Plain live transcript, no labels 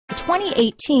The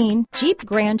 2018 Jeep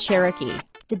Grand Cherokee.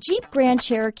 The Jeep Grand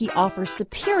Cherokee offers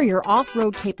superior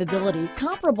off-road capability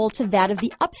comparable to that of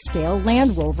the upscale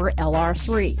Land Rover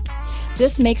LR3.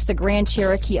 This makes the Grand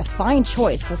Cherokee a fine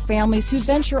choice for families who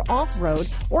venture off-road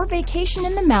or vacation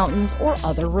in the mountains or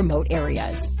other remote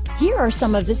areas. Here are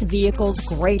some of this vehicle's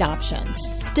great options: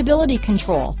 stability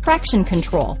control, traction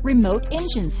control, remote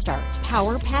engine start,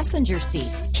 power passenger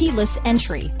seat, keyless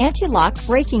entry, anti-lock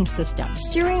braking system,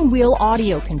 steering wheel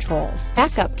audio controls,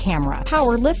 backup camera,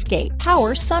 power liftgate,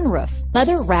 power sunroof,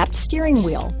 leather-wrapped steering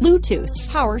wheel, Bluetooth,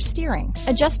 power steering,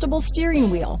 adjustable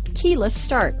steering wheel, keyless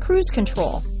start, cruise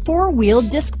control, four-wheel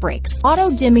disc brakes,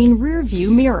 auto-dimming rear-view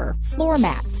mirror, floor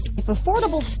mats. If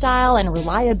affordable style and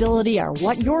reliability are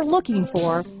what you're looking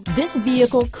for, this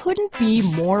vehicle couldn't be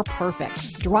more perfect.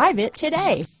 Drive it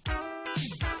today.